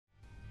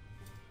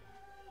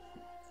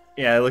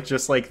Yeah, I look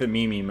just like the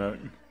meme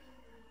emote.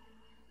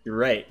 You're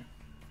right.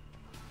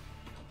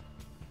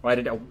 Why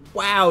did I...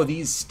 Wow,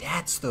 these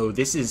stats, though.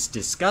 This is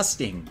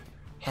disgusting.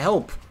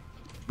 Help.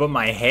 But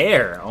my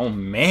hair. Oh,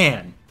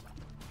 man.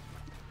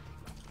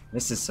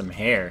 This is some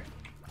hair.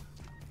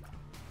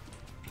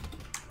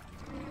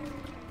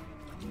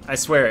 I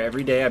swear,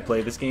 every day I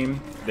play this game,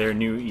 there are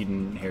new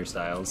Eden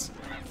hairstyles.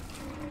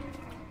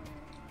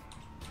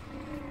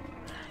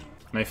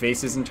 My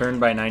face isn't turned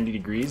by 90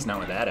 degrees? Not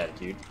with that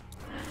attitude.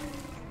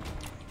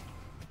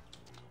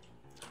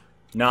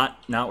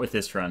 Not with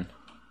this run.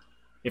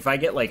 If I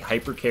get, like,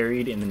 hyper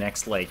carried in the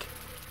next, like,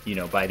 you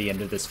know, by the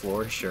end of this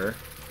floor, sure.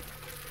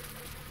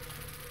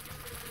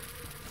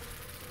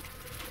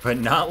 But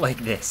not like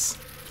this.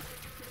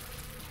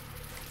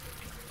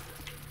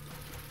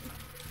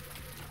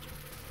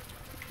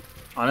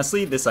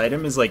 Honestly, this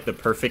item is, like, the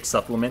perfect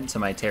supplement to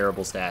my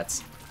terrible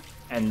stats.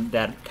 And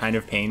that kind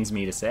of pains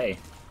me to say.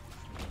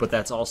 But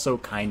that's also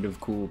kind of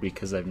cool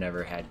because I've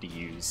never had to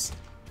use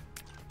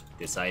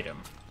this item.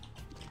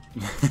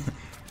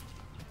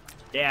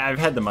 Yeah, I've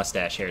had the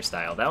mustache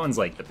hairstyle. That one's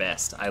like the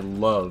best. I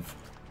love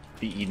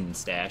the Eden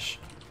stash.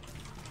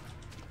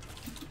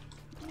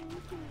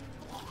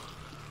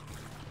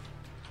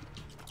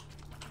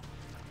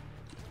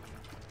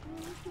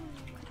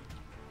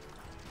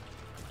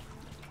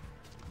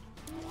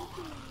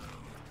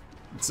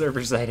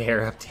 Server-side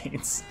hair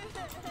updates.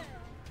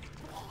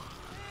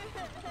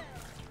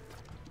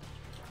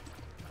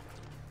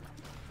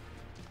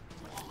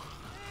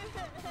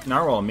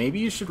 Narwhal, maybe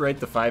you should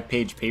write the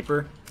 5-page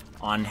paper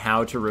on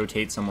how to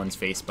rotate someone's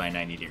face by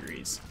 90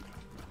 degrees.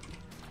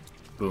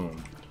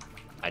 Boom.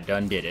 I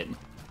done did it.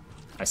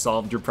 I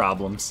solved your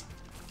problems.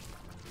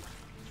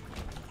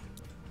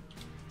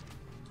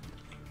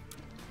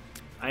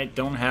 I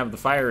don't have the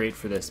fire rate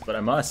for this, but I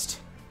must.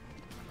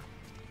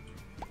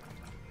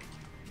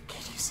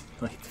 Can you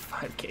simulate the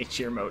 5K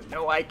cheer mode?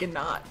 No, I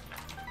cannot.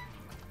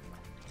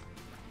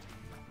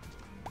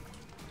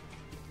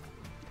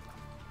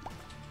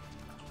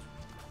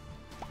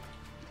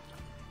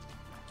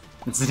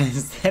 It's an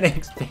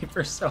aesthetics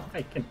paper, so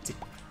I can do.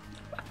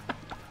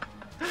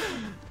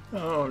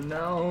 Oh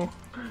no.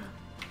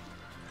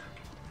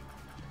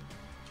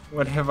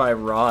 What have I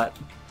wrought?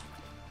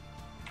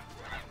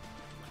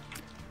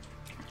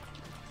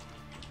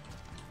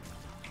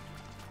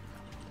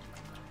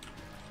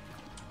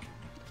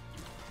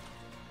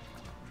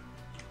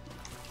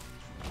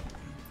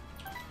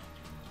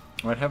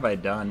 What have I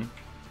done?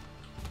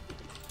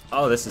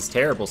 Oh, this is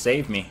terrible.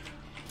 Save me.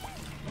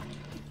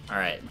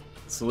 Alright.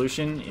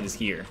 Solution is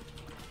here.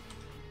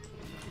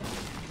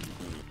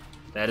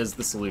 That is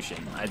the solution.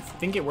 I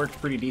think it worked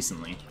pretty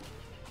decently.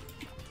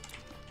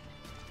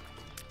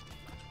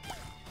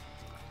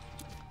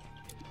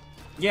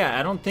 Yeah,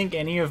 I don't think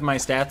any of my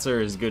stats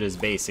are as good as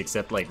base,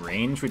 except like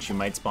range, which you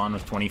might spawn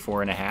with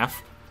 24.5.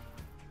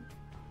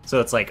 So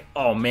it's like,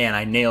 oh man,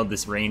 I nailed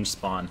this range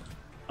spawn.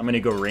 I'm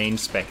gonna go range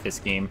spec this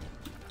game.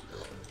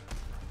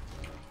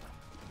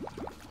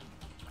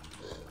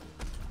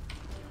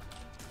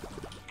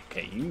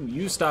 Okay,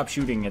 you stop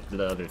shooting at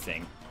the other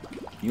thing.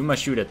 You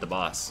must shoot at the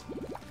boss.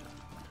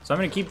 So I'm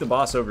gonna keep the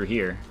boss over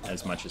here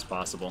as much as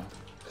possible.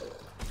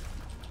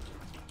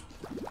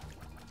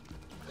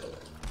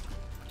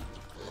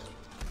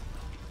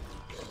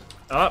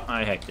 Oh,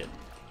 I hecked it.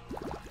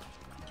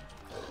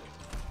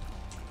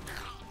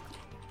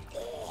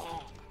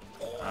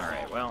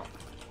 Alright, well,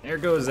 there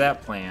goes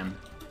that plan.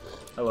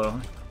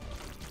 Hello.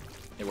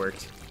 It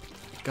worked.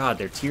 God,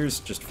 their tears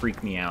just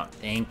freak me out.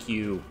 Thank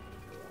you.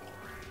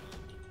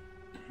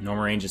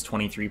 Normal range is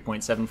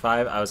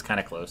 23.75. I was kind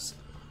of close.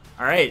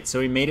 Alright, so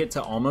we made it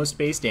to almost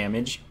base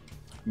damage,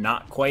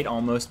 not quite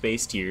almost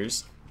base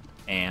tears,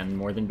 and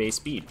more than base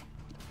speed.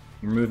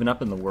 We're moving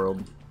up in the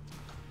world.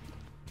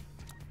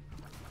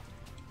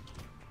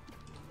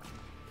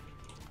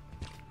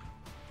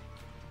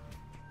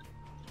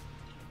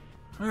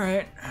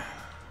 Alright,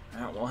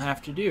 that will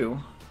have to do,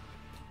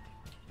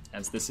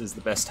 as this is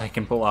the best I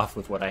can pull off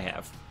with what I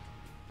have.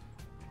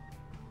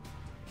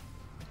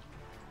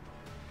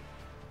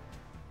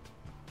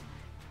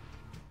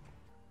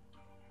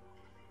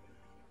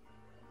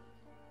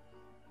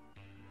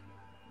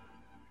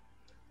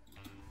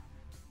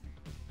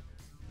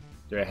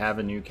 Do I have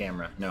a new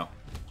camera? No.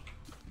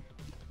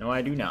 No,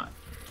 I do not.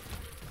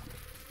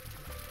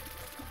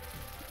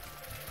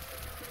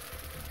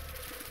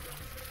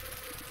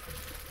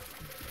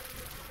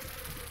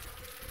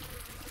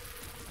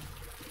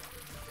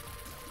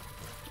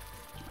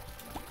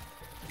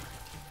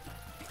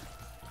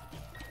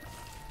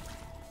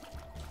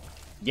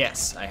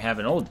 Yes, I have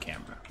an old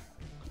camera.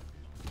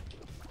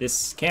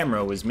 This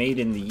camera was made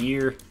in the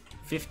year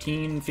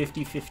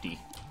 1550.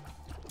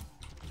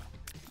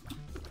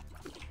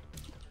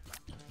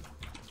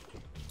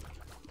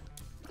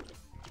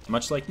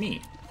 Much like me.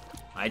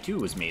 I too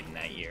was made in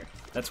that year.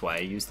 That's why I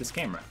use this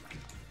camera.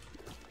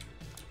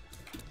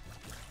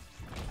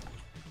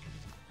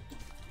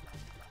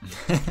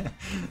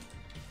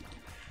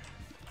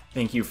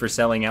 Thank you for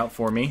selling out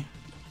for me.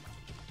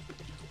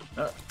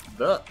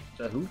 The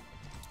who?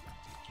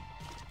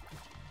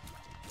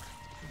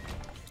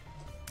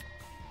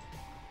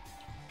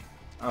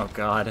 Oh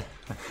god.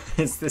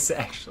 Is this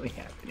actually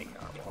happening,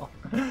 Narwhal?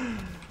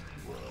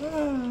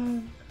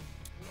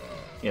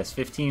 Yes,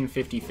 15,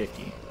 50,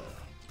 50.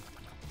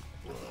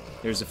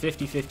 There's a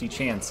 50-50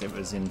 chance it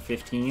was in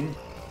 15,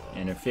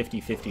 and a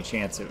 50-50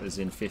 chance it was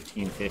in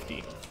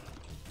 15-50.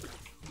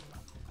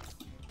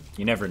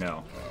 You never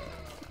know.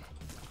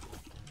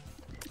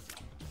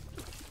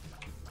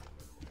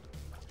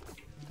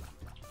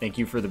 Thank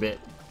you for the bit.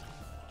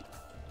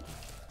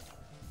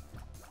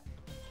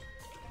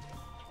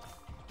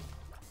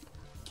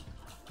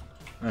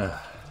 Ugh.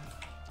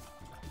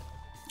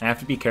 I have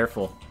to be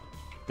careful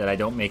that I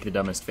don't make the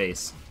dumbest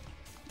face,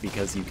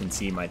 because you can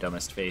see my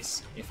dumbest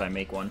face if I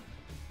make one.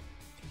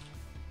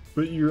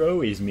 But you're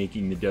always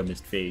making the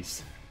dumbest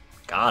face.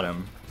 Got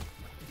him.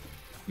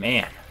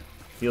 Man,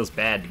 feels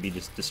bad to be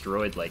just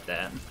destroyed like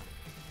that.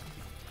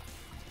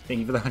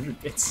 Thank you for the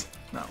 100 bits.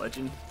 Not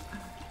legend.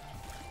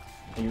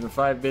 Thank you for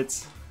 5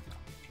 bits.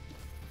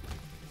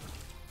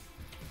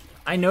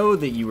 I know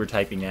that you were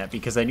typing that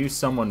because I knew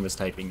someone was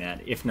typing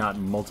that, if not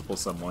multiple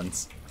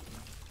someones.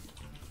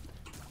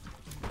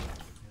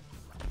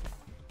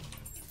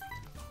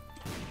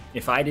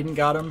 If I didn't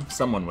got him,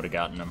 someone would have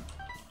gotten him.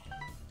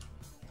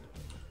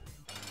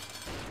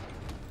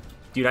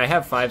 Dude, I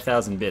have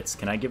 5,000 bits.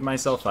 Can I give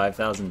myself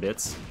 5,000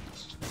 bits?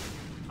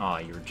 Aw,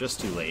 you were just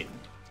too late.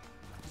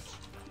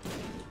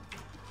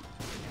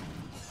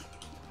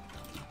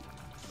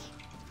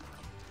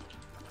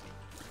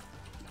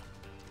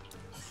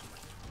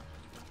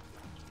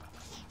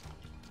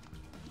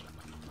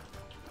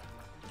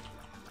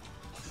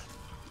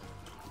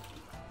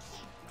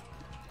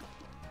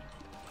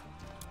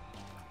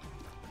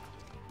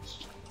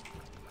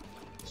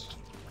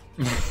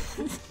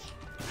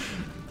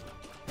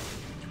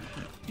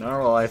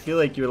 Narwhal, I feel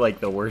like you're like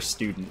the worst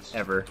student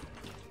ever.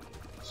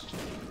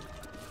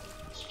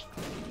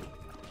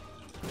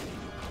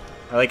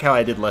 I like how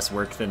I did less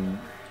work than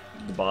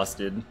the boss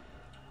did.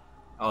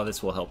 Oh,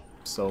 this will help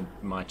so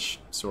much,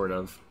 sort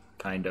of,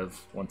 kind of,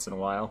 once in a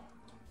while.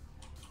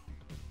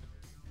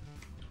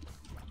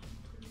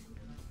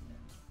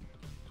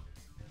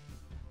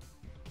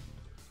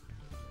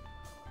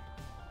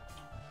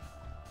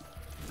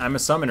 I'm a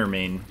summoner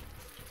main.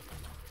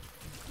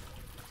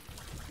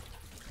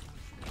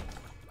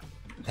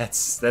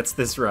 That's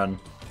this run.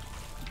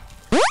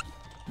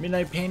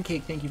 Midnight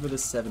Pancake, thank you for the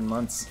 7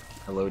 months.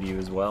 Hello to you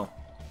as well.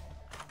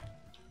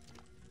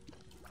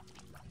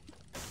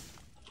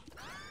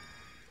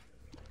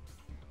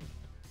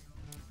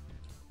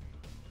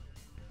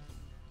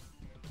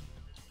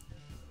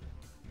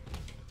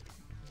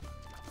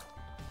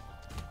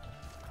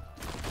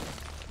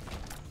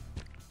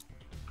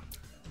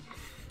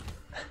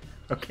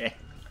 Okay.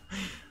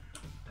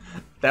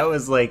 That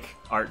was like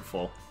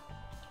artful.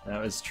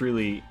 That was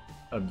truly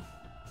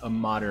a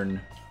modern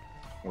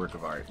work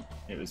of art.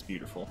 It was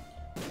beautiful.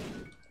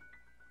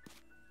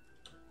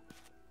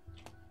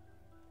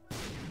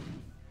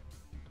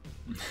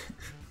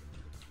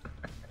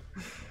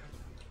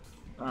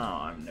 Oh,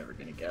 I'm never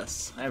gonna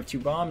guess. I have 2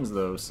 bombs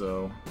though,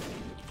 so...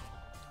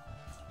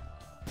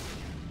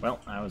 Well,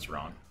 I was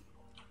wrong.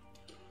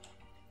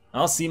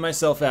 I'll see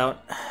myself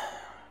out.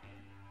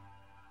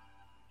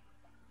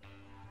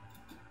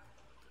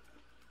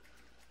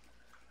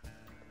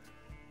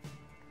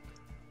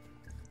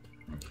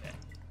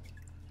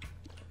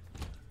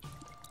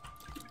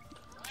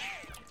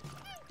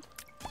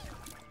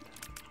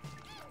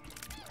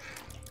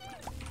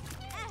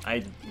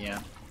 Yeah,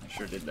 I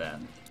sure did that.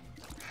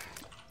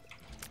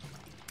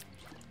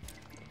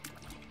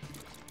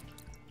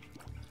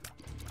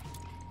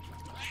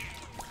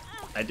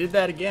 I did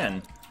that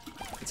again.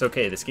 It's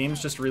okay, this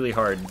game's just really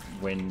hard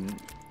when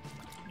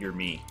you're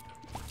me.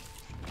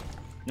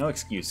 No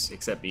excuse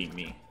except being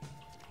me.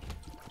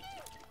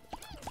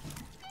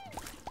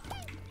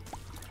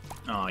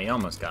 Oh, he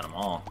almost got them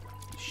all.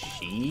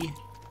 She?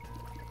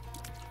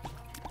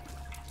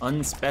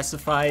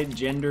 Unspecified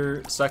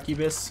gender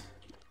succubus?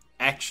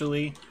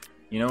 Actually,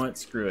 you know what?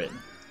 Screw it.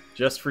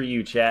 Just for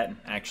you, chat.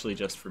 Actually,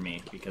 just for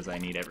me, because I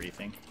need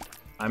everything.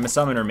 I'm a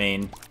summoner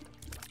main.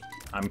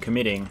 I'm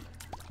committing.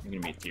 You're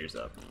gonna be a tears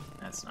up.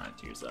 That's not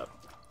a tears up.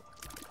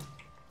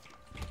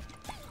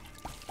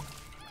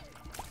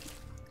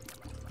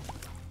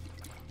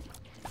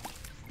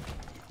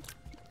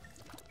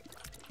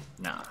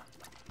 Nah.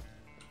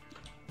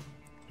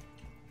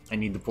 I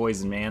need the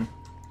poison, man.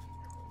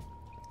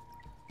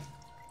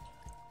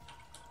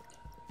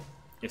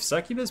 If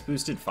Succubus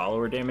boosted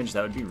follower damage,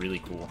 that would be really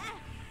cool.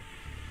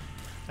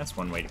 That's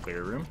one way to clear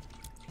a room.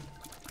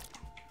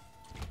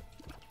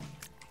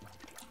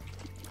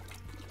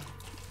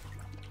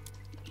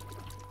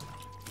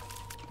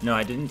 No,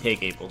 I didn't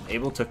take Abel.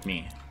 Abel took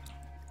me.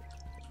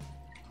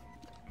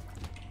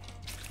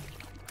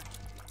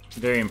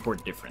 Very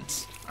important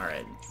difference.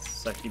 Alright,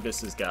 Succubus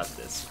has got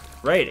this.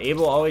 Right,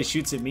 Abel always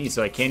shoots at me,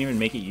 so I can't even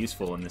make it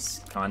useful in this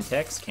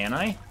context, can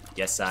I?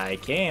 Yes, I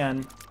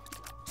can.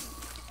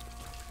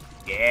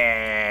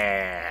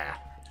 Yeah!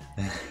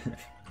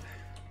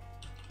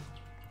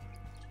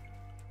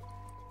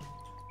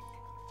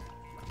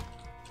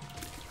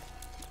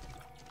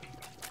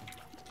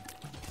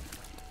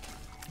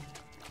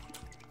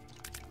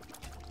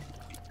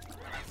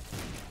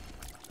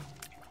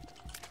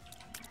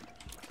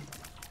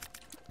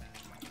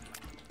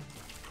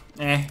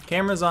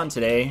 Camera's on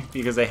today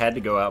because I had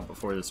to go out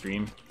before the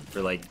stream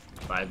for like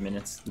 5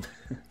 minutes.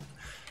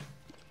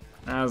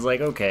 I was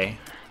like, okay.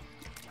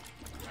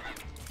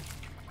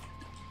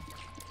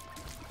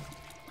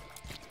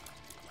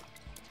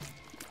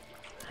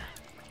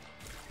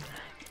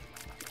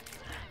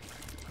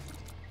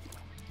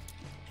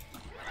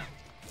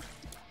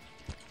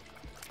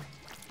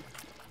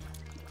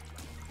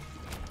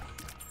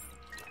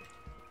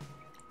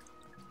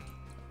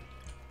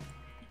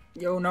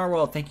 Yo,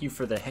 Narwhal, thank you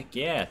for the heck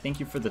yeah. Thank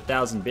you for the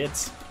 1,000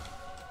 bits.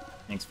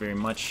 Thanks very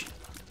much.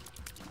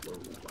 Whoa.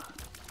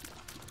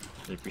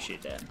 Really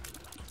appreciate that.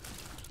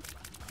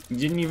 You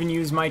didn't even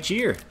use my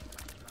cheer.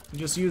 You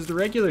just used the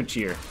regular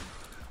cheer.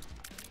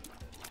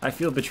 I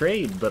feel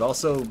betrayed, but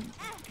also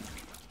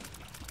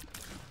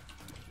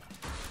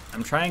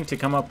I'm trying to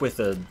come up with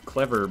a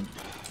clever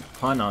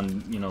pun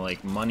on, you know,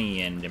 like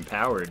money and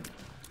empowered,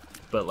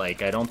 but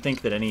like I don't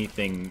think that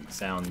anything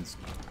sounds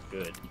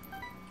good.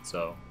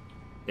 So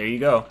there you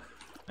go.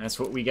 That's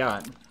what we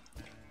got.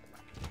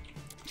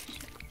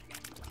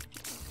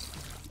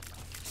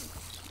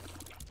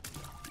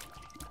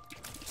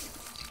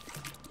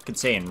 Could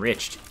say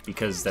enriched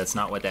because that's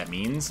not what that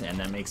means, and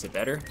that makes it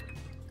better.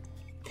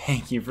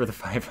 Thank you for the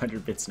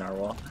 500 bits,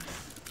 Narwhal.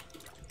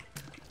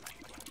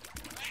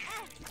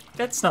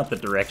 That's not the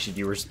direction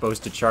you were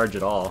supposed to charge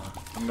at all.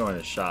 I'm going to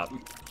the shop.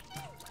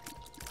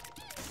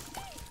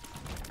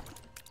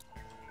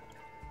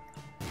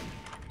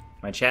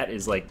 My chat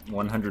is like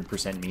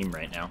 100% meme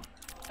right now.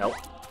 Help.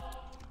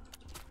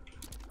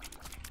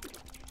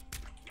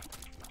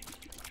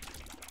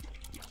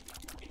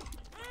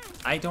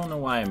 I don't know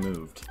why I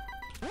moved.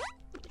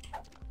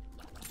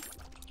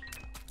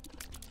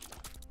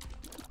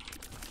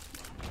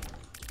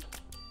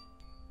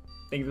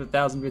 Thank you for the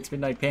 1,000 bits,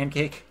 Midnight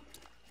Pancake.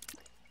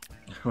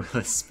 Will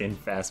this spin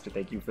faster?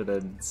 Thank you for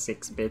the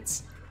 6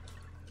 bits.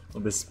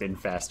 Will this spin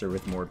faster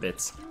with more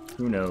bits?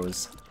 Who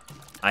knows?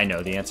 I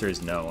know, the answer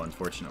is no,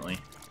 unfortunately.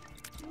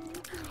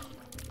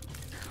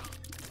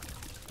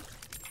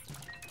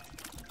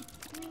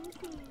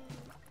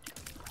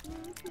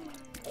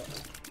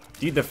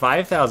 Dude, the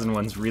 5,000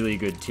 one's really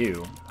good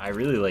too. I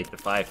really like the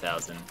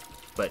 5,000.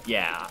 But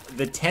yeah,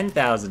 the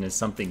 10,000 is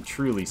something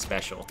truly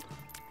special.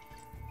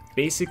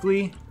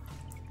 Basically,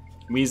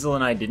 Weasel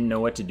and I didn't know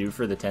what to do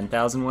for the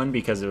 10,000 one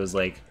because it was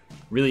like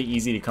really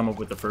easy to come up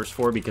with the first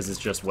 4 because it's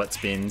just what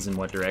spins in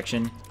what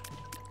direction.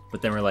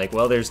 But then we're like,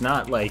 well, there's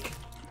not like...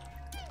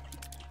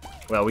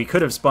 Well, we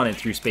could have spun it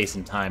through space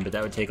and time, but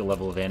that would take a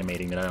level of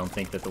animating that I don't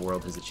think that the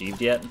world has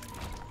achieved yet.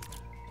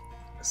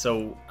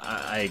 So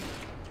I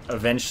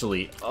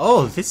eventually...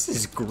 Oh, this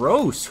is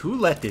gross! Who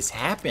let this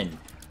happen?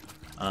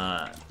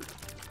 I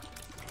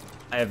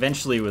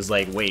eventually was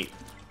like, wait.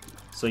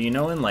 So you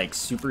know in like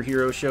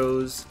superhero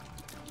shows,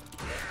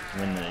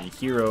 when the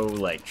hero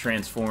like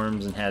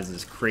transforms and has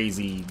this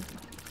crazy,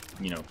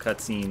 you know,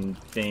 cutscene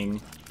thing?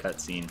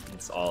 Cutscene.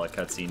 It's all a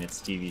cutscene.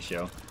 It's a TV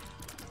show.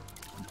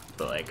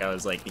 But like, I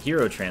was like, the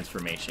hero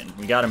transformation,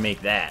 we gotta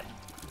make that.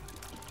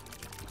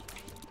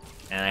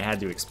 And I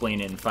had to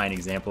explain it and find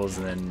examples,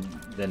 and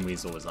then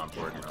Weasel was on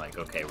board, and we're like,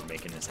 okay, we're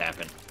making this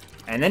happen.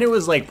 And then it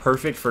was like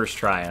perfect first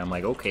try, and I'm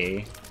like,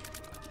 okay.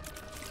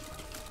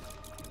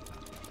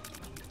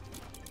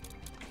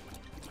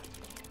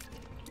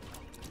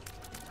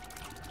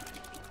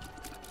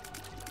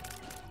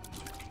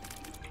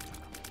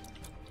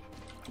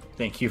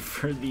 Thank you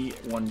for the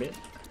 1 bit.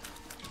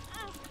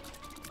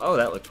 Oh,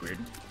 that looked weird.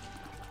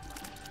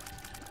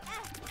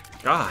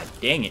 God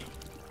dang it.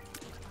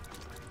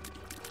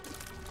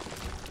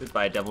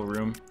 Goodbye, Devil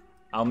Room.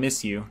 I'll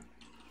miss you.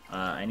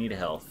 I need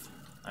health.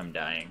 I'm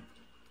dying.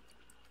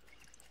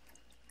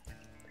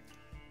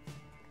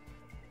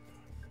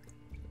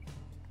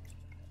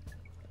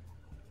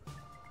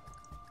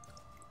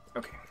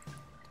 Okay.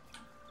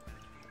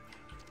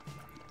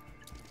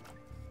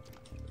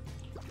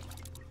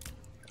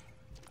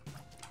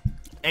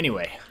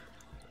 Anyway,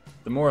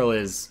 the moral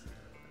is,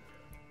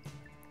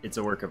 it's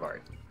a work of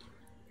art.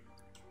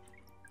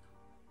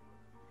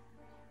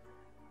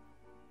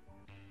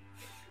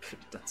 Could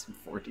have done some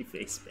 4D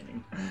face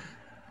spinning.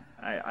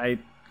 I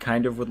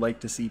kind of would like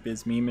to see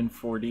Biz Meme in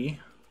 4D,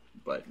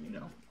 but you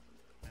know.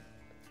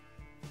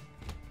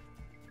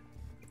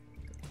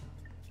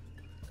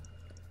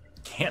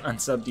 Can't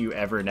unsub to you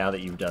ever now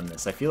that you've done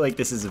this. I feel like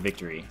this is a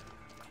victory.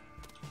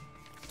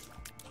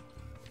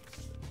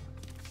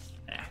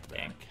 Ah,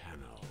 dang.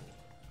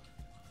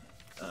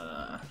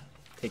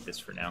 Take this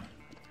for now.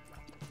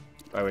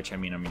 By which I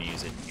mean I'm going to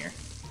use it in here.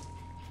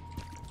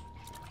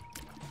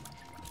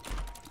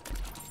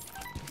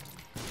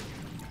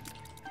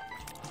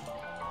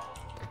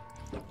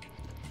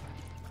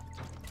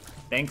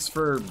 Thanks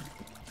for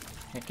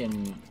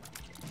heckin'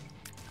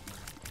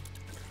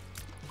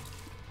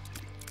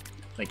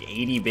 like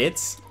 80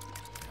 bits?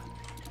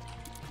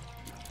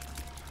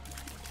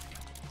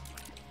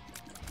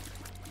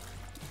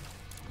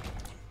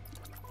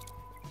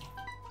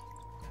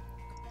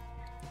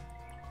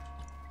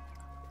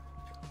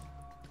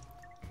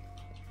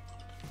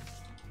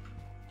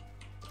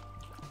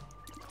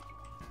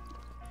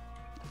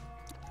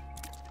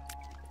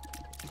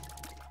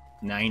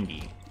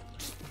 90.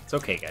 It's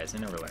okay, guys. I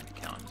never learned to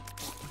count.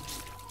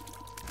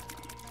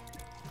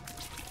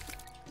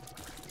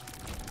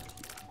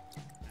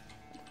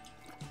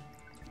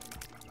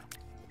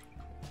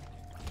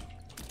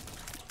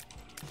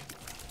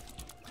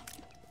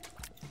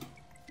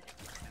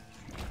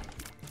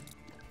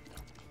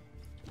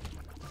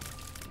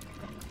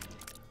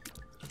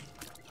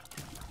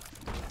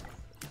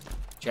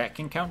 Chat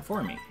can count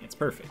for me. It's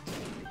perfect.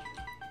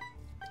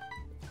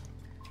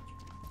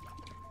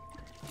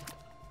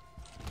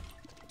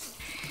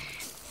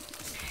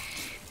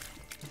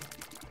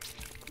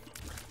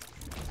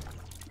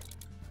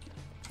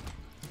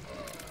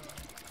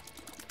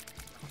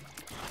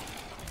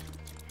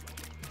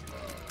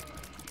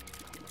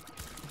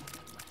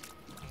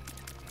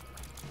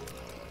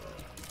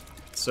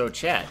 So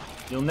chat,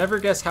 you'll never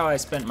guess how I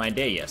spent my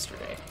day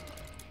yesterday.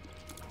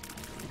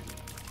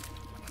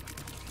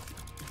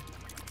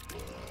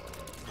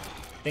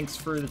 Thanks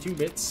for the 2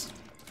 bits.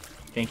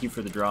 Thank you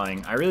for the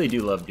drawing. I really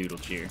do love Doodle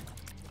Cheer.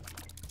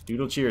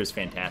 Doodle Cheer is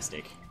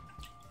fantastic.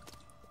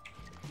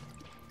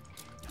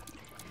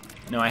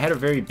 No, I had a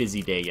very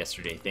busy day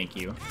yesterday, thank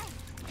you.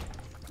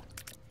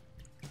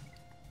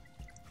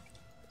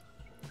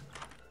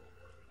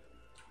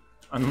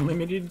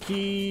 Unlimited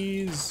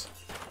keys.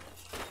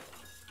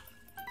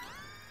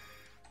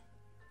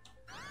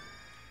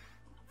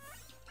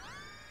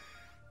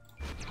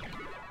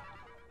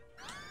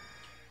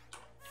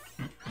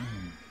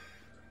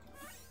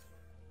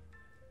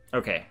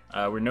 Okay,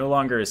 we're no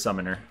longer a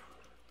summoner.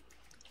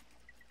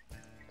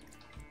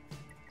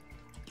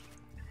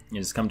 You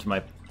just come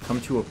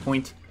to a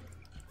point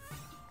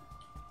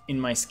in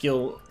my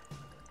skill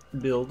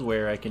build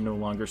where I can no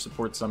longer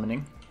support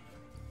summoning.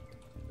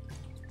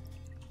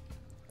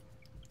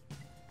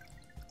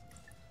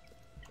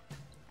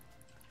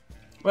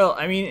 Well,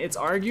 I mean, it's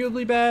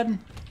arguably bad,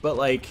 but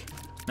like,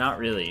 not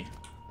really.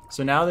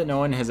 So now that no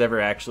one has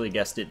ever actually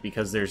guessed it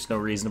because there's no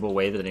reasonable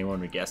way that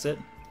anyone would guess it,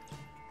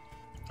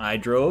 I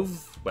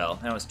drove, well,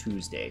 that was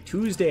Tuesday.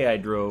 Tuesday I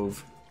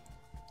drove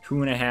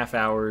 2.5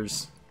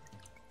 hours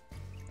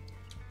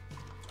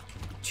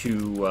to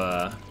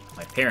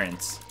my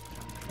parents.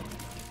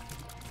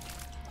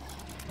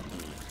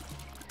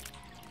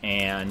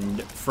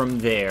 And from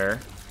there,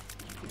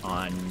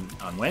 on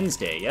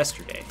Wednesday,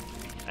 yesterday,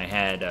 I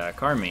had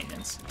car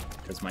maintenance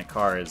because my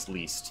car is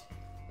leased,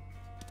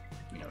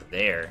 you know,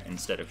 there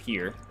instead of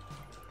here.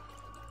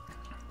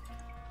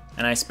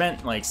 And I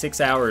spent like 6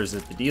 hours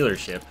at the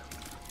dealership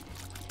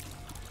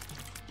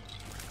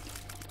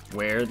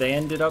where they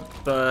ended up,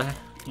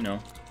 you know,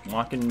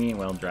 walking me,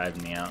 well,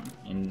 driving me out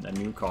in a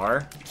new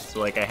car. So,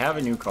 like, I have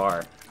a new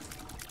car.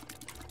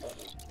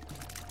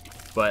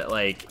 But,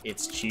 like,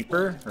 it's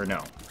cheaper, or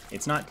no,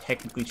 it's not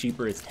technically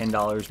cheaper, it's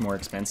 $10 more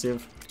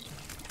expensive.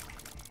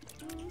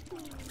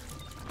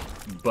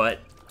 But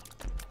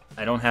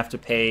I don't have to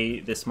pay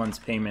this month's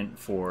payment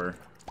for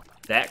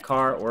that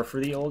car or for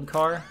the old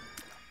car.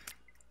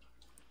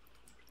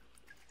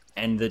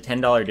 And the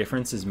 $10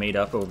 difference is made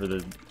up over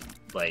the,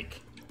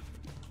 like,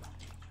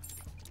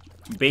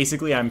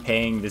 basically I'm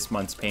paying this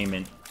month's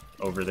payment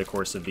over the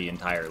course of the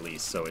entire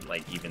lease, so it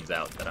like evens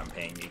out that I'm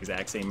paying the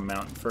exact same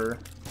amount for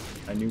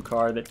a new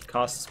car that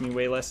costs me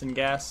way less in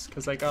gas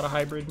because I got a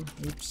hybrid.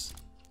 Oops.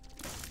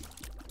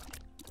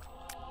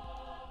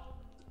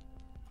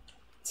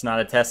 It's not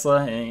a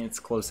Tesla, it's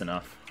close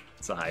enough.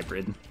 It's a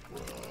hybrid.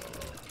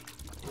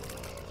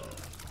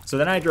 So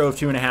then I drove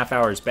 2.5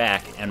 hours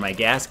back, and my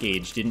gas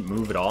gauge didn't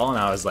move at all, and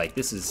I was like,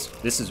 this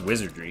is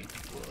wizardry.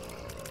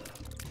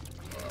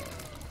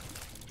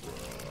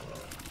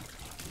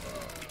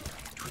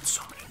 With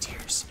so many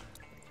tears.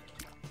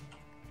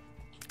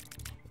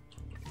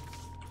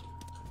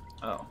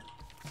 Oh,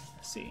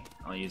 I see.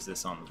 I'll use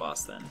this on the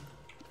boss then.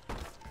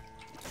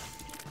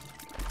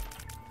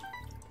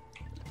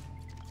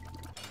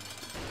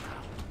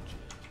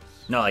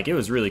 No, like, it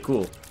was really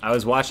cool. I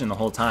was watching the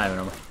whole time, and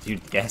I'm like,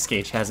 dude, the gas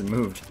gauge hasn't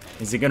moved.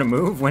 Is it gonna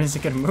move? When is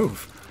it gonna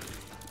move?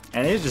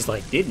 And it just,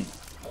 like, didn't.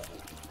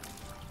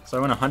 So I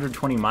went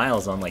 120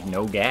 miles on, like,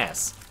 no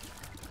gas.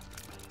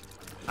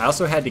 I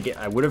also had to get,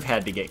 I would have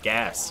had to get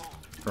gas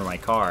for my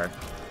car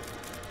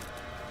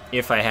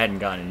if I hadn't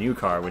gotten a new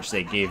car, which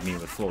they gave me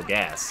with full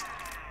gas.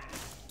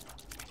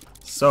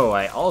 So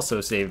I also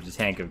saved a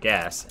tank of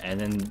gas, and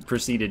then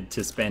proceeded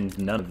to spend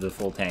none of the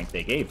full tank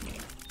they gave me.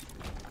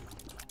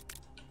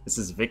 This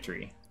is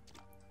victory.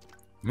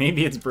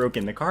 Maybe it's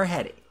broken. The car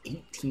had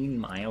 18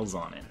 miles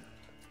on it.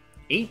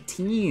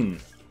 18!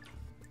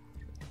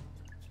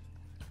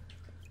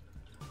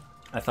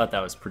 I thought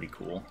that was pretty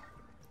cool.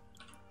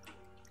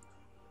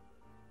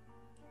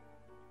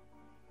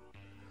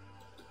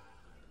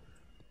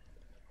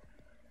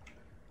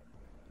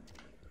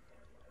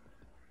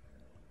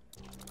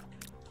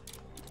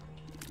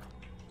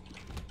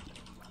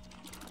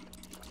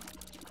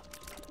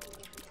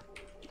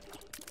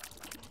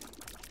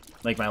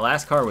 Like, my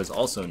last car was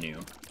also new,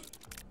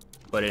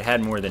 but it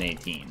had more than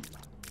 18.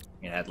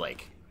 It had,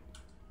 like,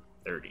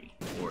 30,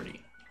 40,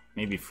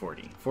 maybe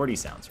 40. 40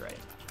 sounds right.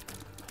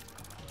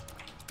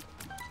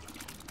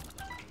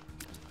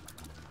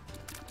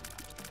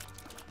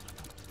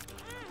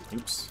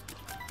 Oops.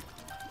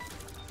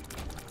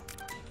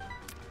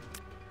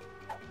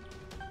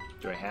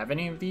 Do I have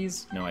any of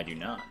these? No, I do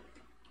not.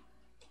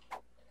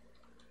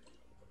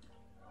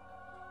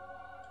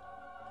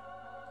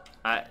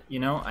 You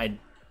know, I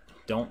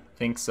don't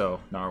think so,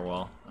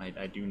 Narwhal.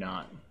 I do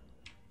not.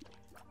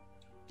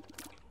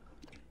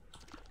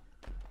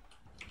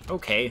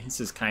 Okay, this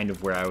is kind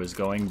of where I was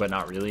going, but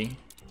not really.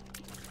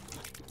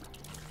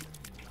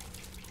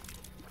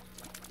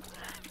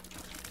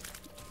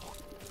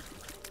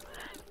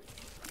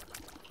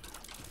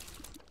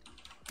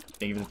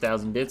 Thank you for the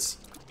 1,000 bits.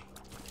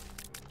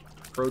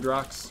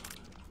 Prodrox.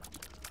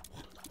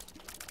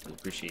 Really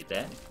appreciate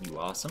that. You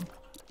awesome.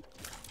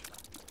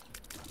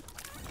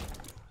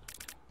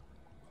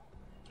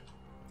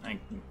 I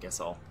guess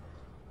I'll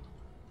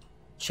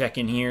check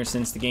in here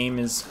since the game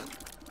is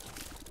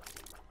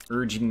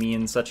urging me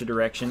in such a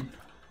direction.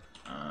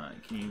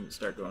 Can you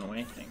start going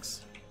away?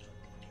 Thanks.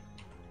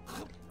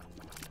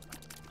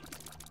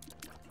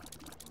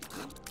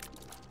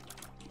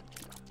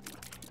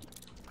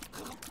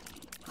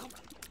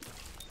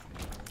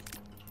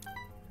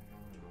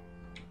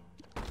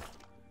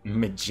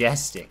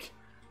 Majestic.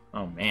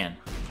 Oh man.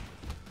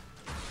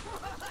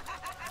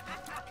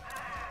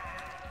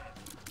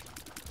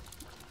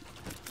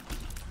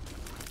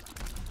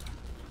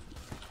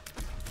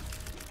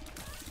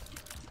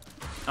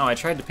 Oh, I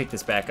tried to pick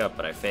this back up,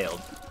 but I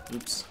failed.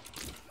 Oops.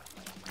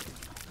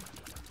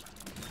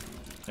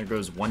 There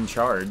goes one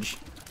charge.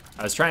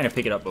 I was trying to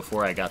pick it up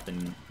before I got the,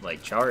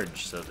 like,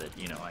 charge so that,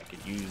 you know, I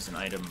could use an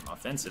item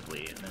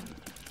offensively and then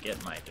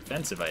get my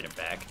defensive item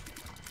back.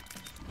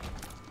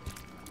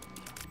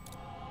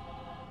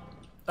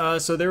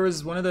 So there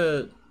was one of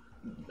the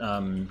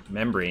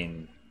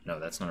membrane... No,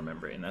 that's not a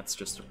membrane. That's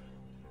just a...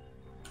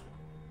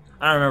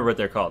 I don't remember what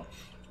they're called.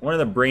 One of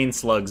the brain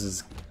slugs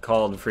is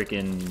called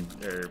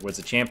freaking... Or was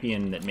a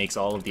champion that makes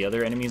all of the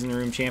other enemies in the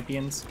room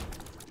champions.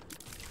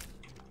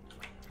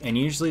 And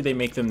usually they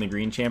make them the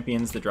green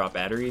champions that drop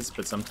batteries,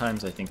 but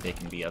sometimes I think they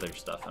can be other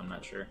stuff. I'm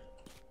not sure.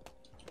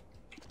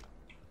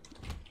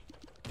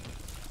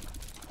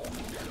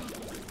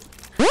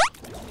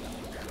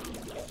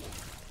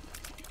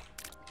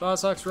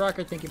 Bossox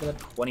Rocker, thank you for the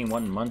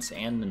 21 months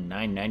and the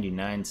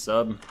 $9.99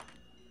 sub.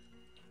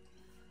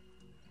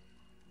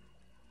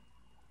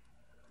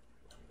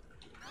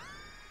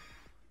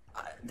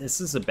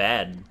 This is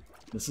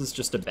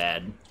just a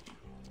bad.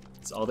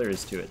 That's all there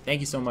is to it.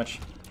 Thank you so much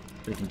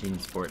for the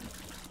continued support.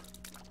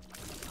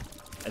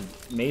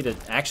 I've made it.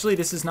 Actually,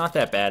 this is not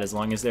that bad as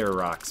long as there are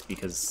rocks,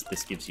 because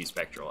this gives you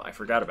Spectral. I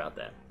forgot about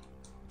that.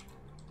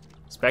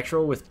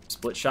 Spectral with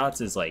split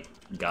shots is like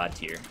god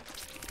tier.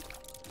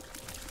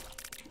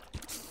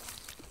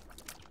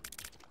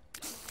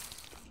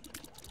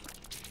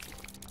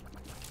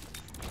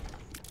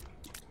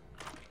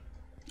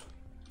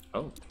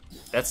 Oh,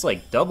 that's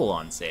like double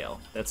on sale.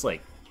 That's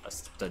like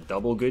a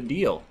double good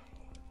deal.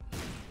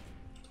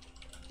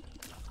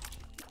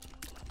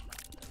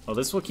 Well,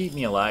 this will keep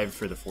me alive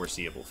for the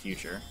foreseeable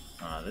future.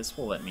 This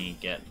will let me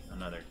get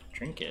another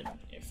trinket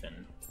if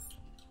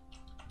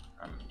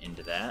I'm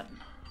into that.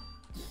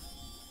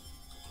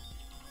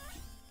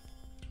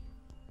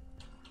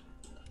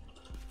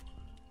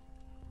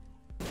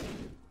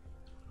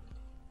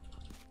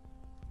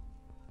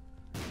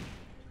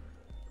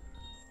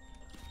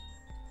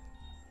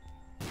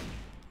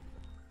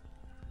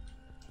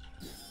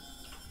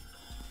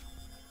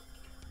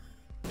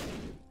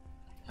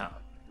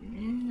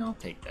 I'll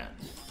take that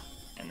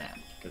and that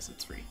because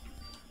it's free.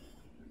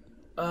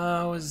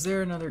 Was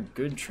there another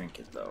good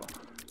trinket though?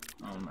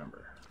 I don't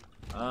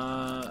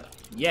remember.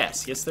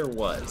 Yes there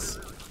was.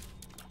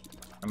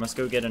 I must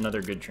go get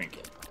another good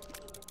trinket.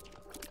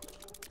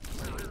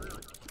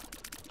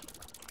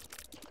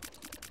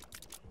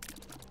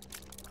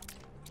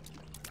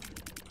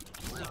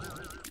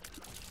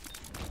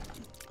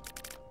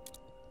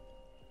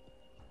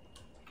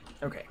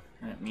 Okay,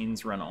 that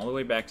means run all the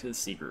way back to the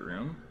secret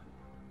room.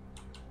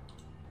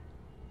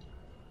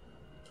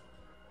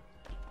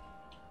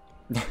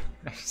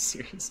 Are you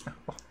serious now?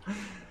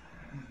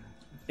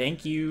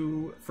 Thank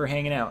you for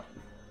hanging out.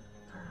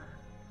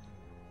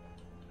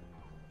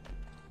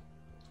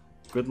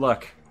 Good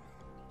luck.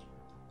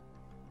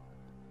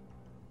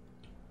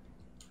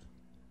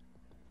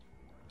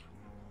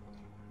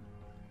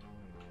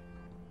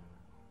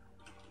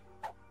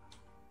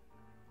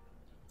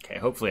 Okay,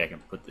 hopefully I can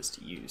put this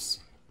to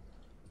use.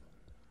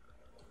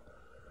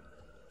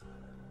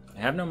 I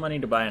have no money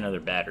to buy another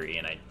battery,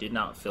 and I did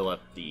not fill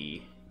up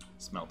the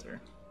smelter.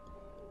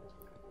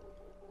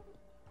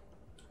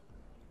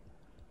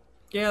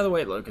 Yeah, the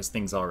White Locust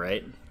thing's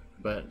alright,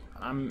 but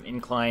I'm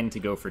inclined to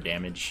go for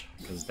damage,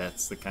 because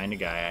that's the kind of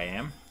guy I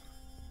am.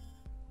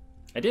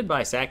 I did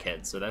buy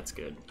Sackhead, so that's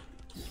good.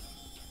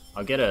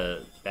 I'll get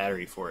a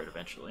battery for it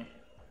eventually.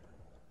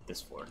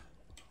 This floor.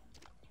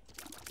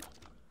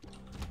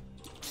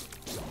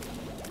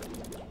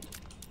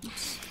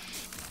 Oops.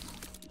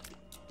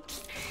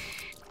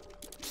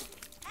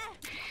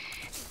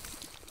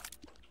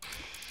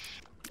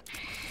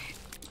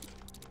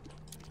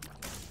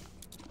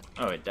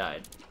 Oh, it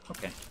died.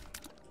 Okay.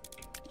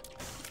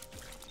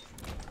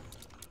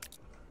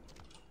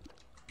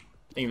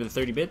 Thank you for the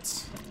 30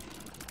 bits.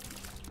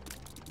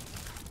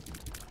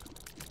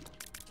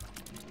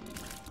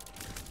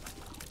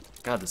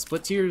 God, the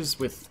split tears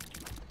with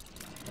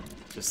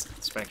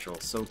just Spectral,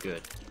 so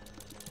good.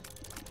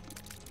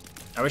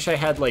 I wish I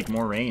had, like,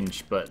 more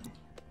range, but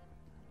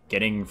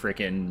getting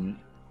frickin'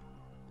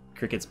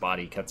 Cricket's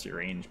body cuts your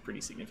range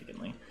pretty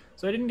significantly.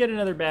 So I didn't get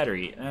another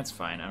battery. That's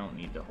fine. I don't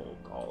need to hold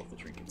all of the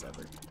trinkets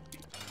ever.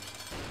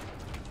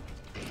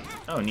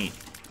 Oh, neat.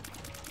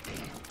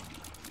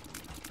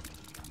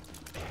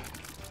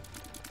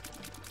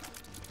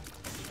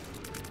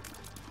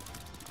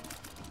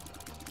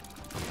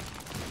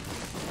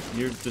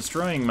 You're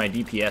destroying my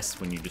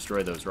DPS when you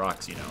destroy those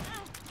rocks, you know.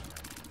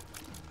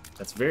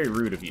 That's very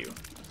rude of you.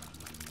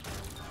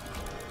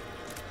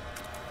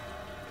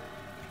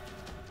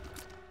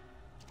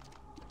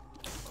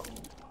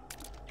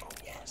 Oh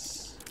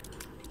yes.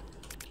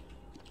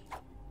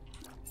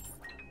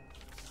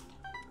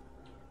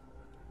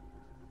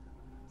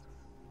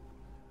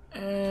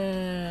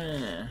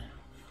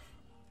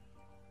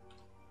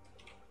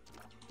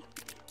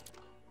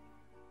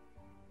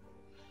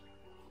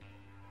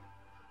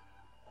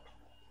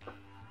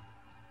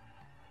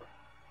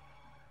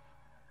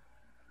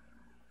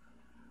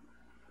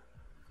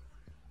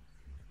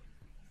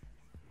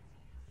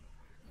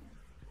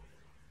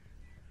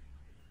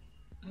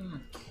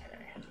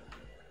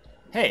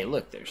 Hey,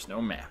 look, there's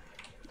no map.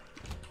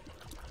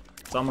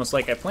 It's almost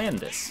like I planned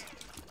this.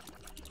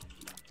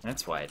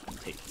 That's why I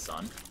didn't take this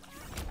on.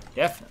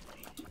 Definitely.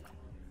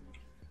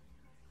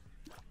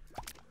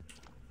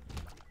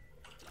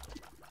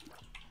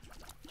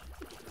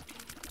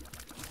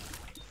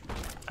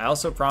 I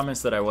also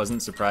promised that I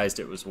wasn't surprised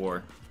it was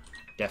war.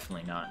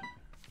 Definitely not.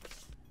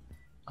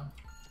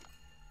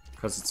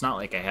 Because it's not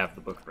like I have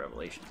the Book of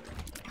Revelations or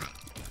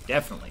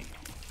anything.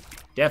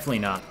 Definitely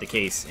not the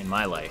case in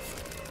my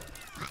life.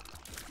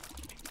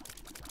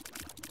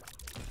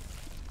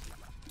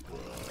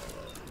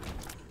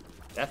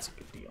 That's a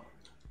good deal.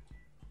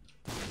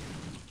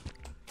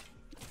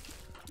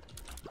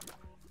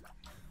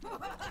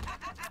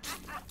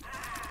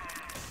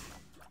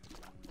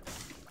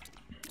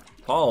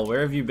 Paul,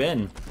 where have you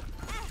been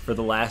for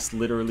the last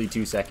literally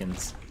 2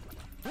 seconds?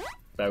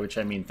 By which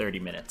I mean 30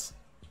 minutes.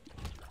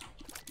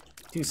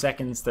 2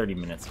 seconds, 30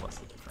 minutes, what's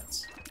the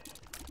difference?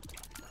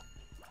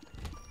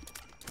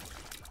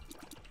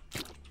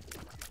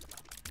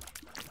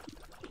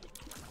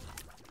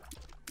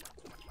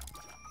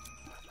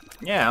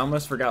 Yeah, I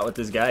almost forgot what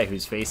this guy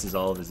whose face is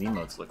all of his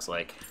emotes looks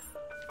like.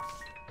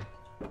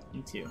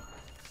 Me too.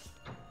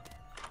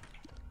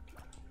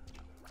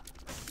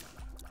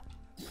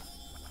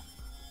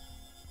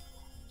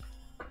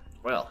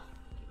 Well,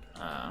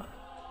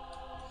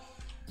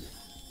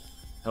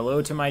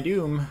 hello to my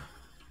doom.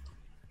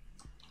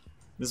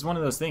 This is one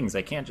of those things,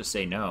 I can't just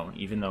say no,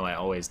 even though I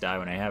always die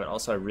when I have it.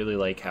 Also, I really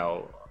like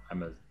how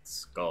I'm a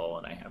skull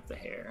and I have the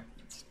hair.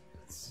 It's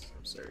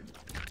absurd.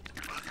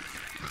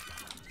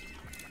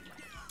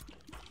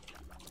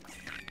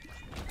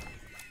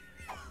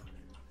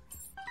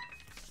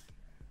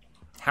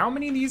 How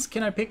many of these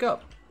can I pick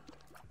up?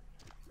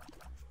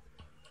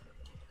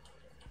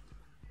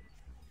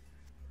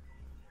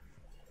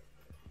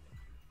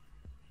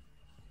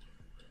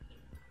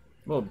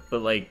 Well,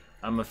 but like,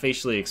 I'm a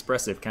facially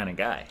expressive kind of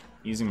guy.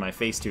 Using my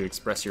face to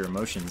express your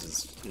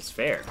emotions is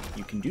fair.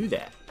 You can do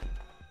that.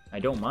 I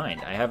don't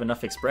mind. I have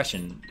enough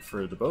expression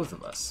for the both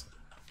of us.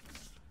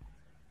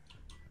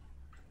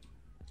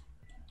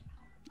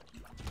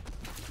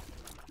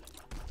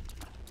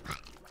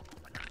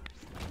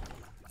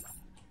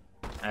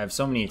 I have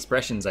so many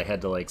expressions I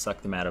had to like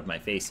suck them out of my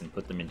face and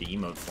put them into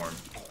emote form,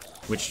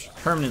 which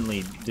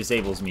permanently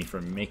disables me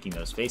from making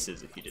those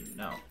faces if you didn't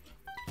know.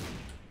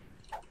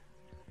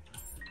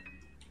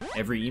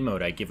 Every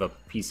emote I give up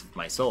a piece of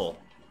my soul.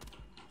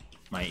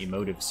 My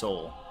emotive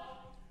soul.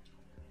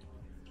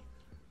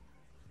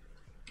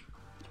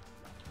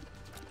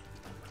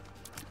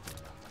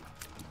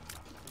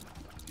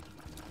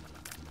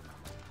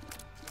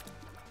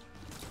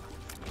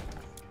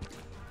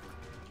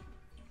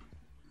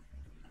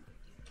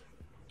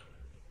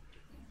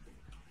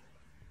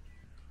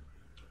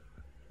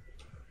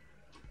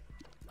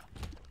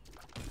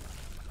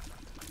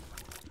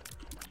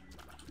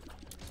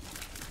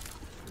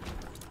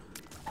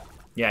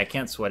 Yeah, I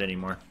can't sweat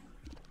anymore.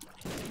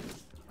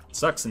 It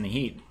sucks in the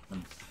heat.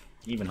 I'm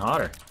even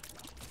hotter.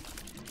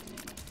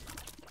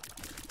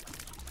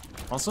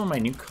 Also, my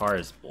new car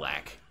is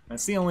black.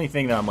 That's the only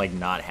thing that I'm like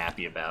not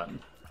happy about.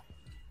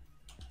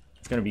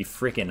 It's gonna be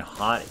freaking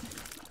hot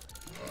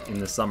in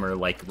the summer,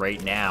 like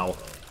right now.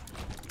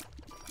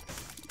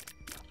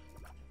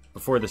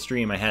 Before the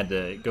stream, I had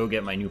to go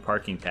get my new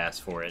parking pass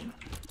for it.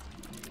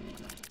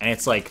 And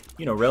it's like,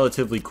 you know,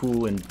 relatively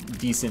cool and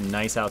decent and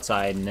nice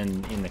outside, and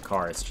then in the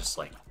car it's just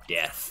like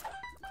death.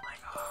 Like,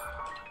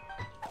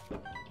 oh.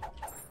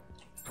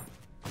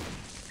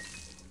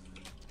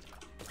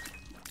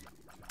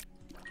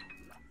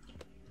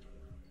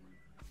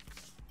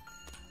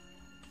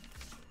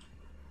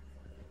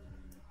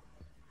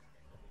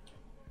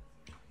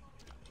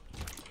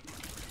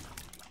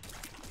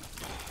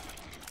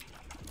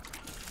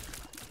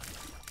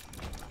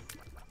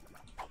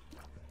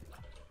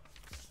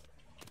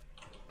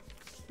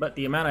 But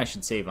the amount I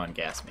should save on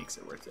gas makes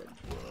it worth it.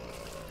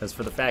 Because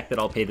for the fact that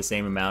I'll pay the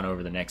same amount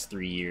over the next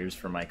 3 years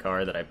for my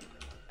car that I...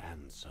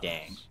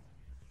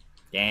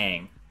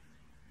 Dang.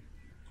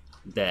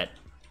 That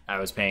I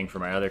was paying for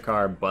my other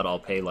car, but I'll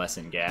pay less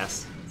in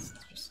gas.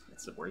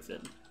 It's worth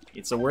it.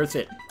 It's worth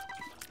it.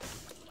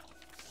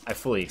 I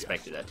fully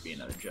expected that to be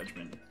another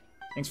judgment.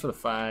 Thanks for the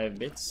 5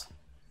 bits.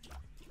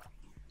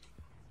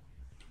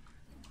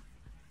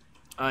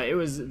 It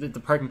was...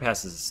 The parking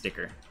pass is a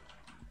sticker.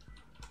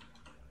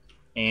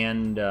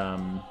 And,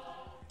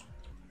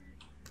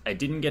 I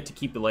didn't get to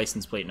keep the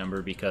license plate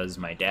number because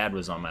my dad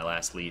was on my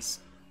last lease,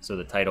 so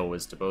the title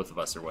was to both of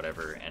us or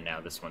whatever, and now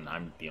this one,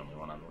 I'm the only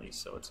one on the lease,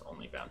 so it's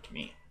only bound to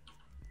me.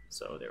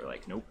 So they were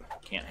like, nope,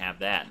 can't have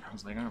that. And I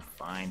was like, oh,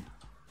 fine.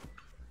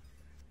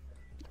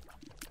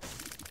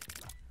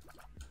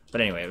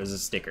 But anyway, it was a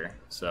sticker,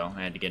 so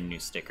I had to get a new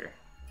sticker.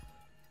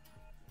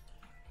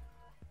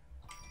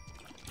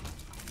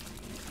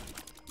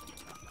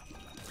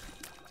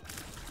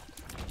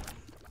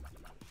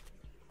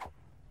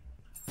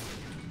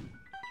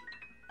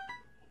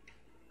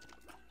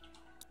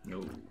 No.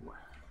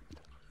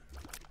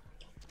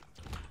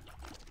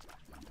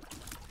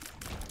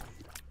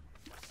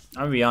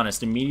 I'm gonna be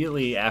honest,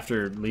 immediately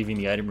after leaving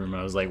the item room,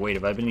 I was like, wait,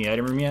 have I been in the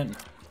item room yet?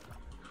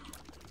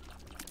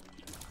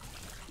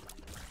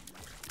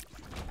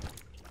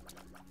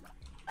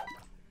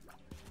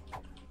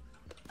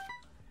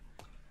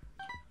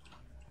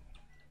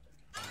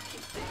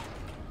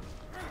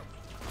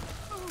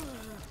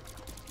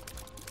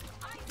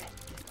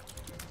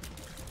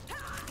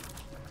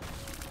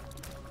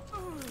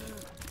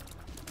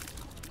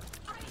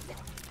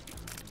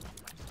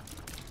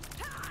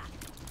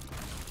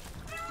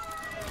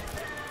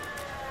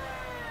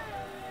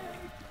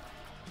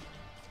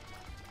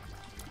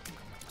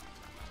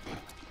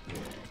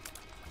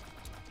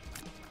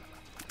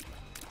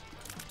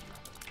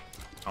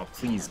 Oh,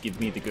 please, give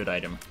me the good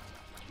item.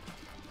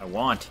 I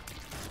want.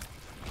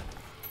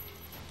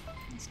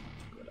 It's not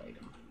a good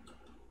item.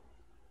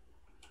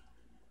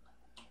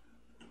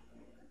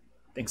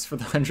 Thanks for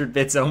the 100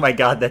 bits. Oh my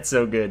god, that's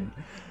so good.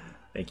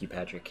 Thank you,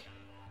 Patrick.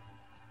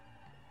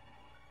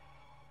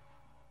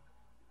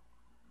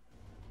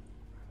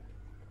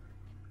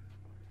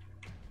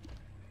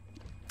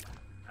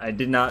 I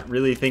did not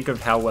really think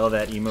of how well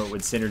that emote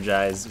would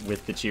synergize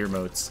with the cheer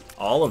motes.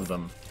 All of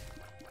them.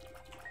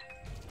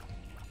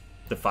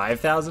 The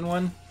 5,000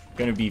 one?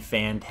 Gonna be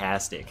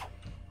fantastic.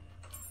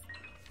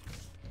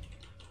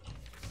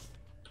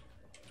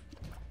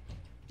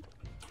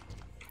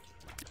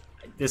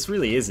 This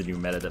really is a new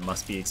meta that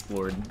must be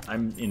explored.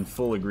 I'm in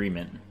full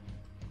agreement.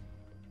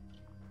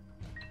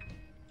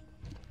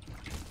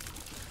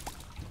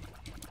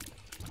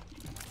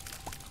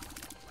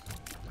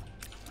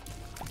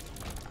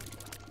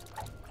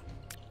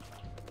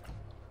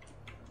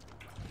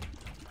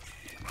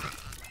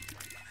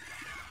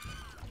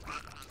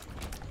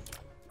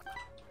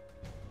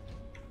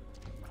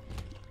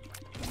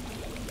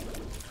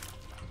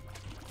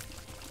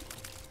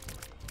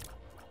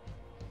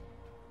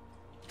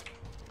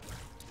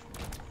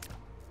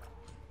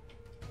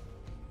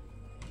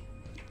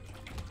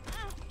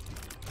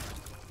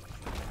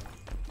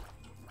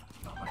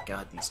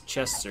 God, these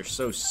chests are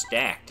so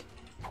stacked.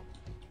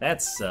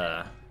 That's,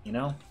 you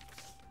know?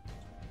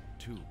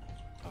 2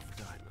 of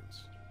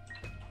diamonds.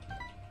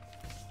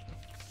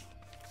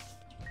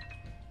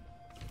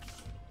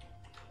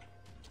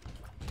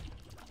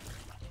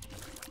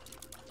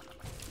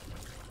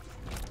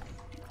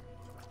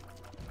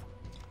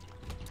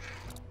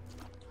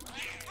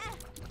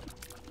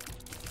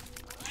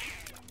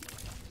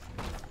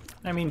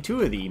 I mean,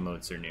 2 of the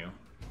emotes are new,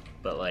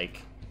 but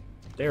like,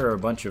 there are a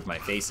bunch of my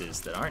faces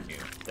that aren't new,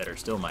 that are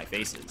still my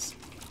faces.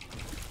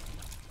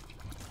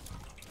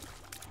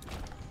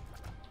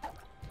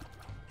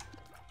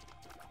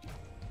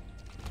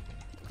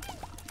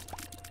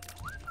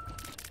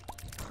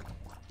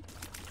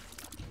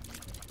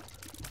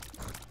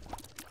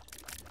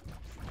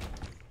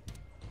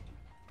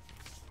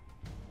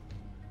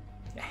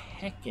 The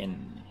heckin'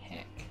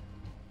 heck.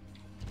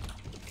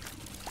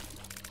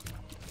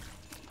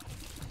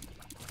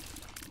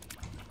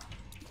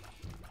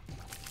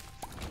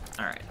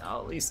 Alright, I'll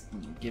at least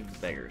give the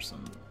beggar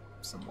some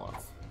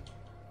love.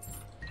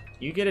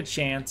 You get a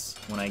chance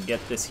when I get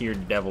this here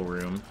devil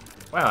room.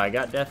 Wow, I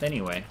got death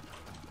anyway.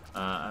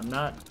 I'm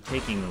not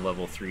taking the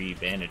level 3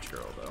 bandage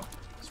girl, though.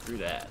 Screw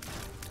that.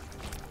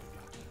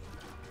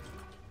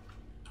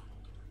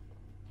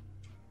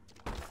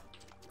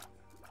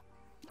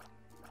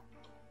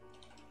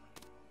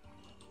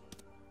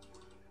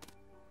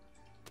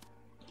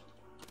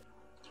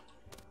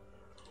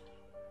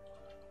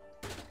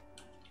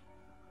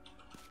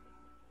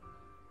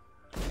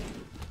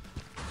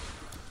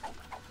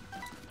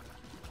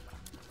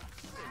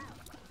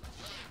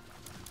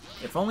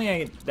 If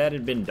only that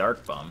had been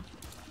Dark Bum.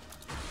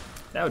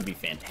 That would be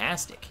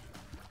fantastic.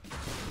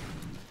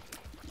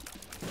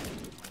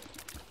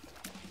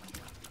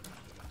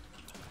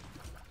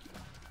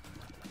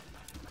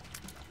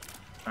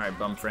 Alright,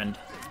 bum friend.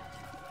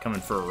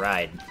 Coming for a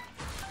ride.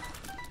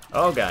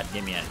 Oh god,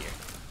 get me out of here.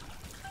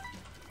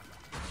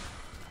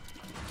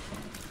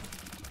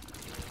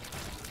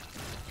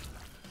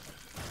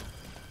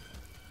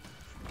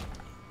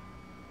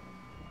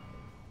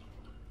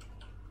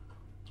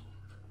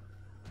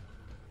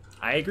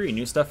 I agree,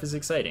 new stuff is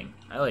exciting.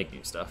 I like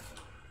new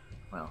stuff.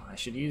 Well, I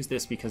should use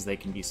this because they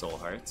can be soul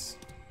hearts.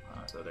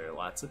 So there are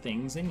lots of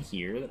things in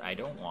here that I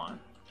don't want,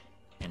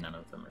 and none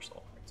of them are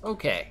soul hearts.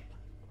 Okay.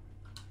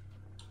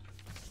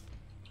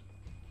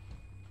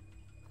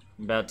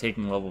 I'm about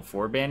taking level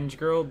 4 Bandage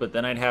Girl, but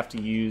then I'd have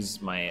to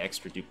use my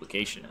extra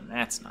duplication, and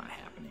that's not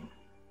happening.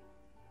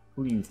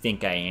 Who do you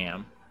think I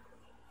am?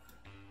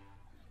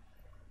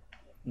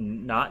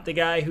 Not the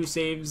guy who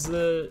saves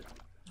the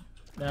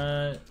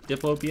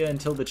Diplopia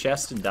until the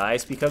chest and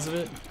dies because of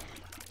it?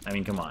 I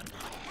mean, come on.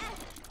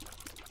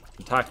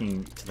 I'm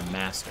talking to the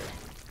master.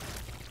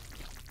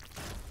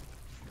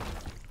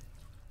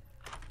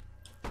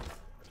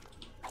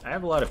 I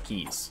have a lot of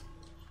keys.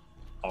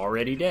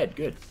 Already dead,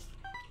 good.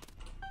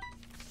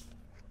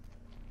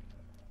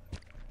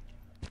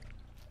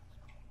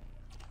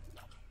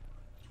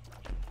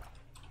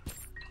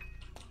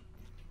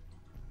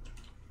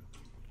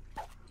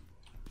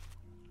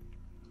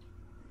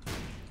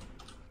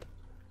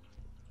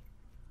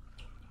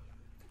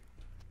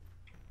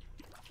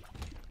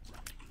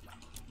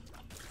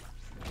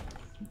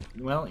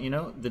 Well, you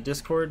know, the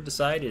Discord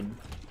decided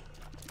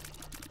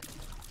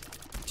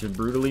to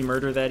brutally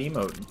murder that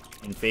emote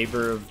in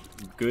favor of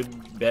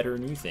good, better,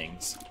 new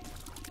things.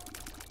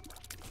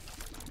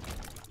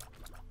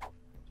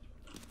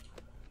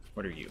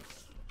 What are you?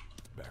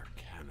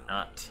 Barcano.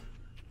 Not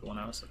the one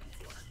I was looking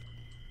for.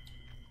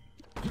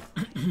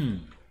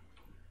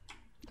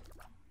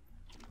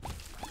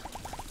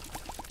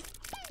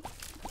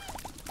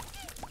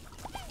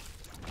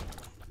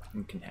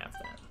 You can have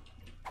that.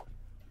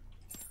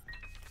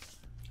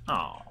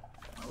 Oh,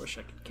 I wish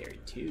I could carry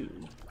 2.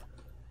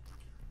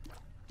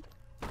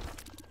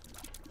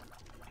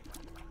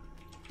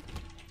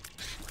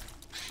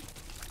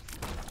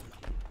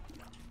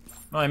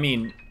 Well, I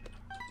mean,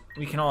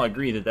 we can all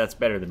agree that that's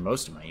better than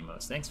most of my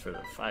emotes. Thanks for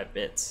the 5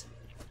 bits.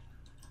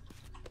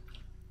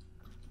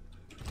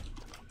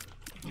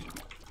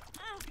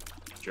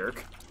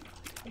 Jerk.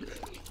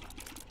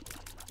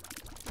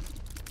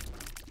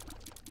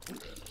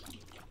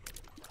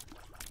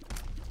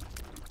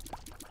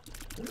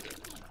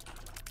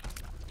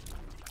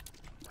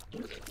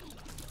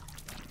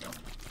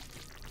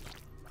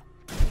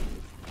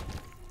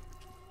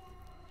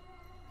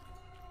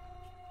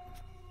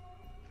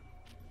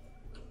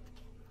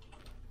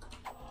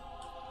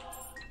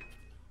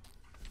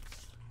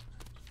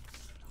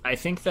 I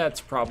think that's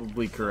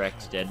probably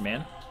correct,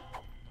 Deadman.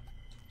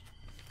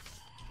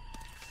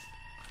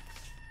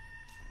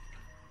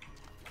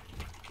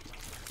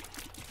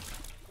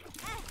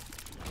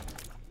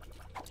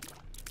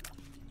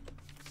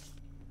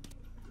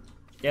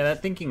 Yeah,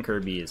 that Thinking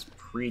Kirby is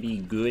pretty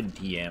good,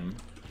 TM.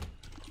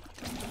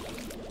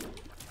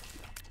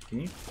 Can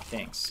you?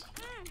 Thanks.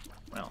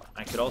 Well,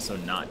 I could also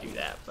not do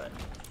that, but...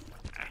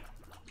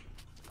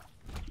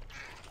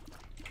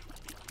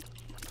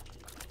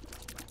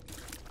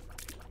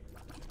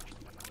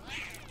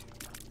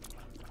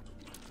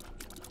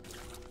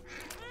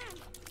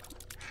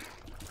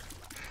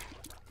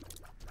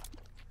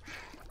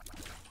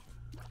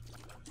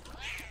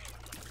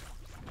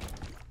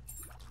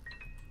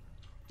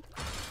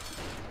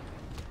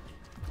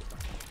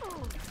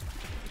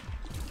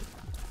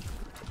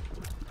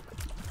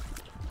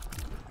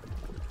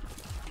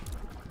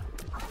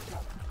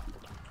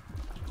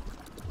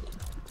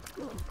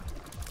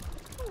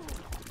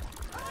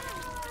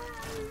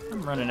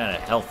 I'm running out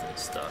of health and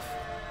stuff.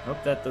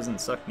 Hope that doesn't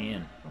suck me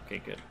in. Okay,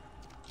 good.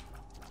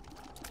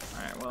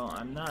 Alright, well,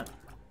 I'm not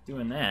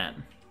doing that.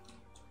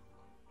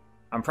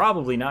 I'm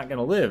probably not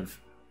gonna live.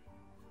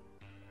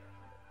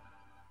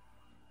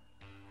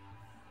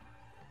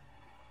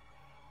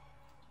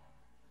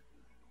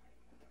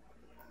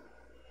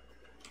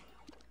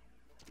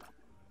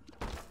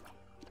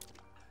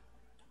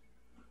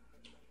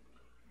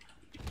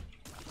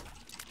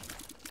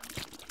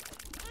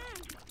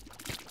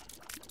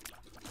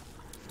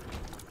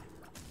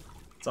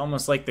 It's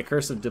almost like the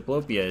curse of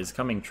Diplopia is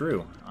coming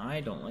true.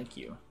 I don't like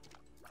you.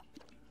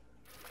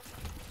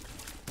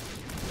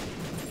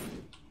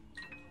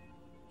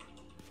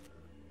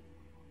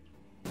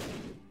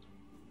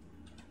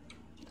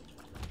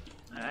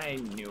 I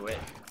knew it.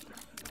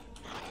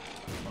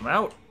 I'm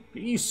out.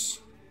 Peace.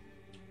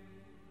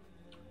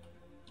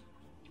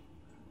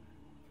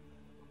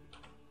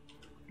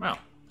 Wow,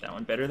 that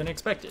went better than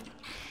expected.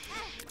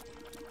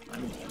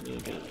 I'm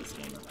really good at this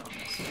game, I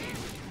promise.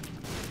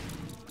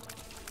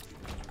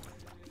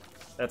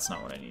 That's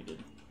not what I needed.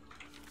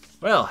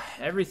 Well,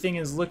 everything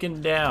is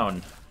looking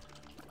down.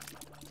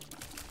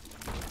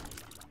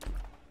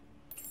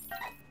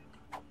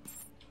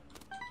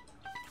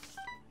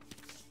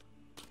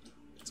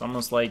 It's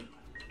almost like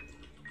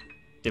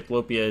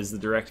Diplopia is the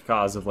direct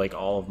cause of like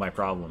all of my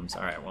problems.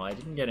 Alright, well I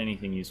didn't get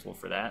anything useful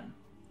for that.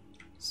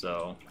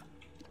 So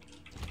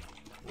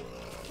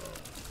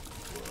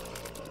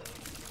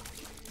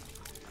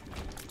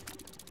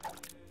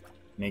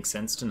Makes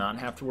sense to not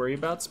have to worry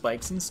about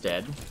spikes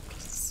instead.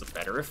 It's a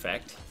better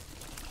effect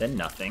than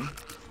nothing.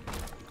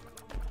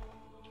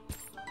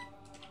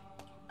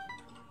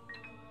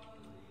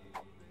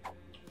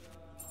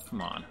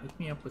 Come on, hook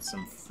me up with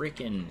some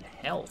freaking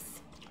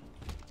health.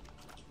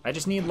 I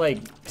just need, like,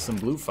 some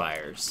blue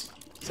fires.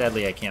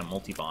 Sadly, I can't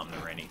multi-bomb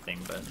them or anything,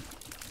 but,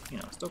 you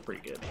know, still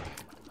pretty good.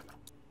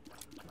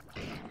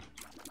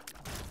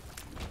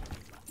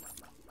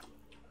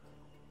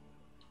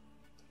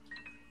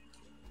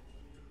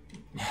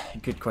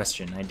 Good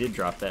question. I did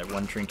drop that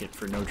one trinket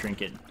for no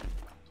trinket.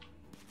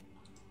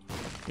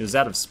 It was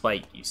out of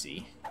spite, you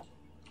see.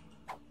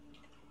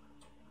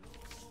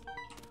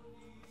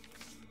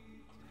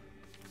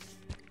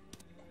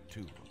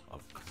 Two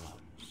of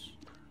clubs.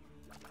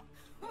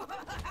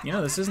 You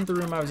know, this isn't the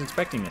room I was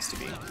expecting this to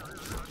be.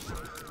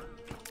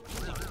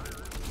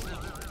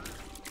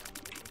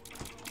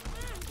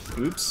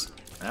 Oops,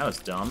 that was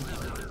dumb.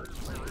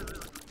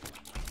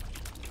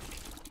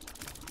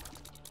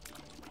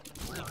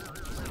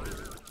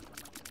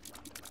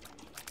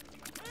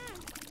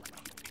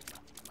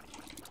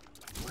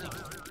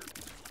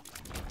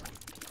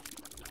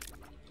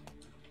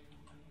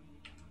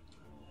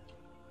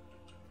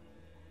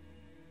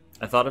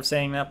 I thought of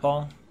saying that,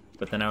 Paul,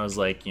 but then I was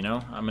like, you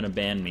know, I'm gonna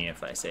ban me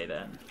if I say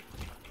that.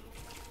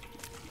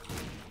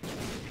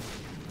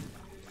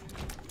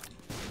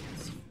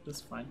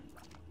 That's fine.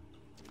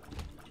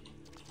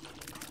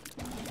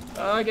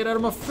 Get out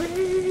of my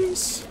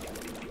face!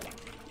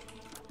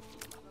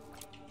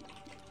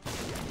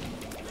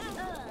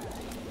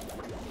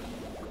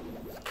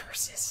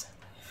 Curses.